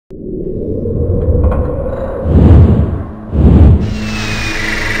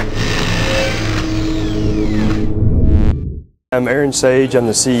I'm Aaron Sage. I'm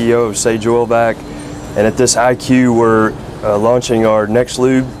the CEO of Sage Oil Vac, and at this IQ we're launching our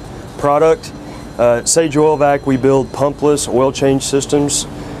NextLube product. At Sage Oil Vac we build pumpless oil change systems,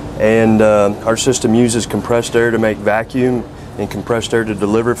 and our system uses compressed air to make vacuum and compressed air to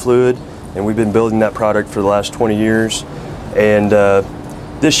deliver fluid, and we've been building that product for the last 20 years. And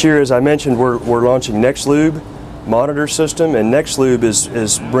this year, as I mentioned, we're launching NextLube monitor system, and NextLube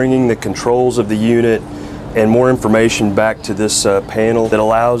is bringing the controls of the unit and more information back to this panel that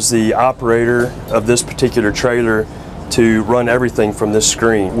allows the operator of this particular trailer to run everything from this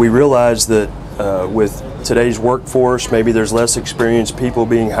screen. We realize that with today's workforce, maybe there's less experienced people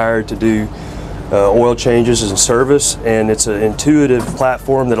being hired to do oil changes and service, and it's an intuitive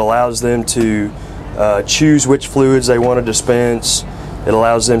platform that allows them to choose which fluids they want to dispense. It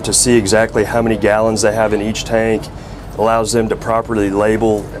allows them to see exactly how many gallons they have in each tank. It allows them to properly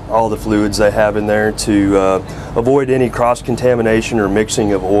label all the fluids they have in there to avoid any cross-contamination or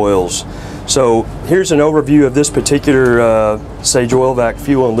mixing of oils. So here's an overview of this particular Sage Oil Vac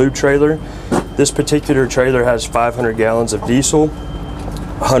fuel and lube trailer. This particular trailer has 500 gallons of diesel,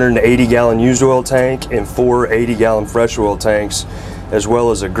 180 gallon used oil tank, and 4 80-gallon fresh oil tanks, as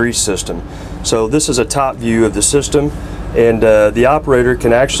well as a grease system. So this is a top view of the system, and the operator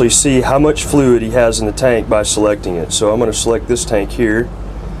can actually see how much fluid he has in the tank by selecting it. So I'm going to select this tank here,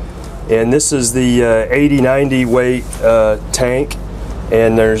 and this is the 80-90 weight tank,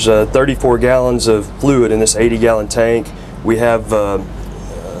 and there's 34 gallons of fluid in this 80-gallon tank. We have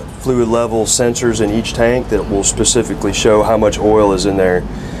fluid level sensors in each tank that will specifically show how much oil is in there.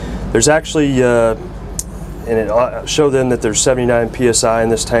 There's actually and it show them that there's 79 psi in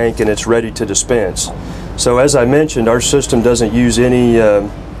this tank, and it's ready to dispense. So as I mentioned, our system doesn't use any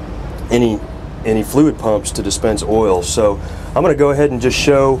fluid pumps to dispense oil. So I'm going to go ahead and just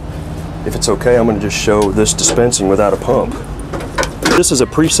show, if it's okay, I'm going to just show this dispensing without a pump. This is a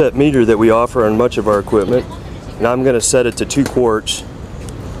preset meter that we offer on much of our equipment, and I'm going to set it to 2 quarts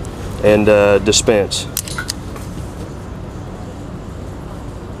and dispense.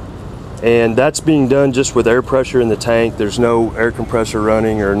 And that's being done just with air pressure in the tank. There's no air compressor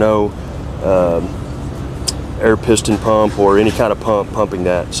running or no air piston pump or any kind of pump pumping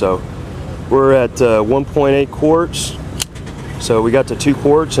that. So we're at 1.8 quarts. So we got to 2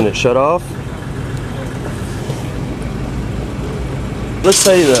 quarts and it shut off. Let's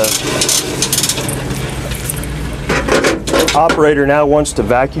say the operator now wants to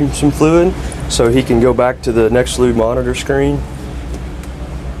vacuum some fluid, so he can go back to the NextLube monitor screen,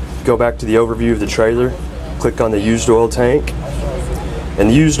 go back to the overview of the trailer, click on the used oil tank, and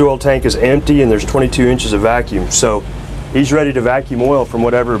the used oil tank is empty and there's 22 inches of vacuum. So he's ready to vacuum oil from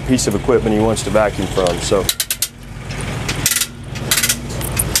whatever piece of equipment he wants to vacuum from. So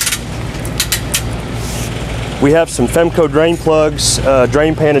we have some Femco drain plugs,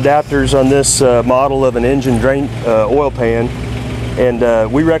 drain pan adapters on this model of an engine drain oil pan, and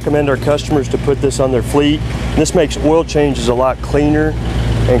we recommend our customers to put this on their fleet. This makes oil changes a lot cleaner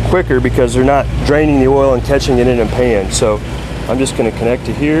and quicker because they're not draining the oil and catching it in a pan. So I'm just going to connect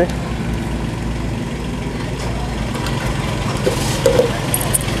to here.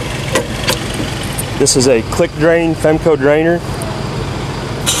 This is a click drain Femco drainer,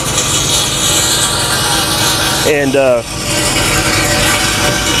 and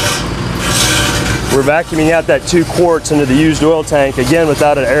we're vacuuming out that 2 quarts into the used oil tank, again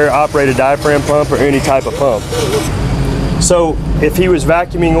without an air operated diaphragm pump or any type of pump. So if he was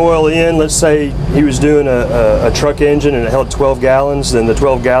vacuuming oil in, let's say he was doing a truck engine and it held 12 gallons, then the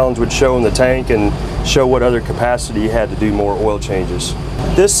 12 gallons would show in the tank and show what other capacity he had to do more oil changes.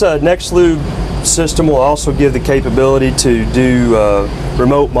 This NextLube system will also give the capability to do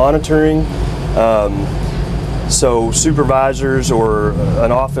remote monitoring. So supervisors or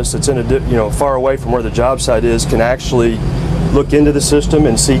an office that's in far away from where the job site is can actually look into the system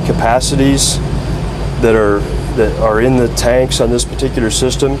and see capacities that are in the tanks on this particular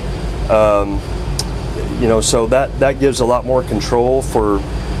system. So that gives a lot more control for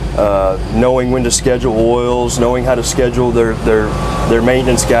knowing when to schedule oils, knowing how to schedule their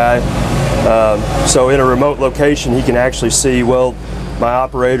maintenance guy. So in a remote location, he can actually see, well, my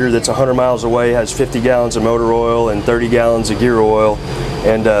operator that's 100 miles away has 50 gallons of motor oil and 30 gallons of gear oil,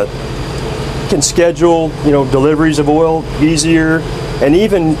 and can schedule deliveries of oil easier, and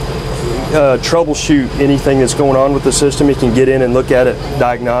even troubleshoot anything that's going on with the system. He can get in and look at it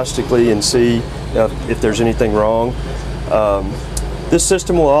diagnostically and see if there's anything wrong. This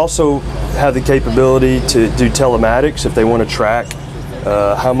system will also have the capability to do telematics if they want to track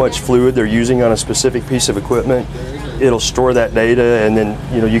how much fluid they're using on a specific piece of equipment. It'll store that data, and then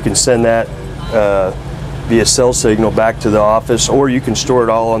you can send that via cell signal back to the office, or you can store it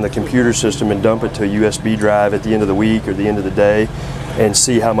all on the computer system and dump it to a USB drive at the end of the week or the end of the day and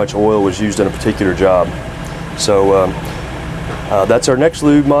see how much oil was used on a particular job. So that's our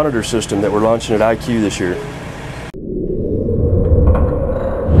NextLube monitor system that we're launching at IQ this year.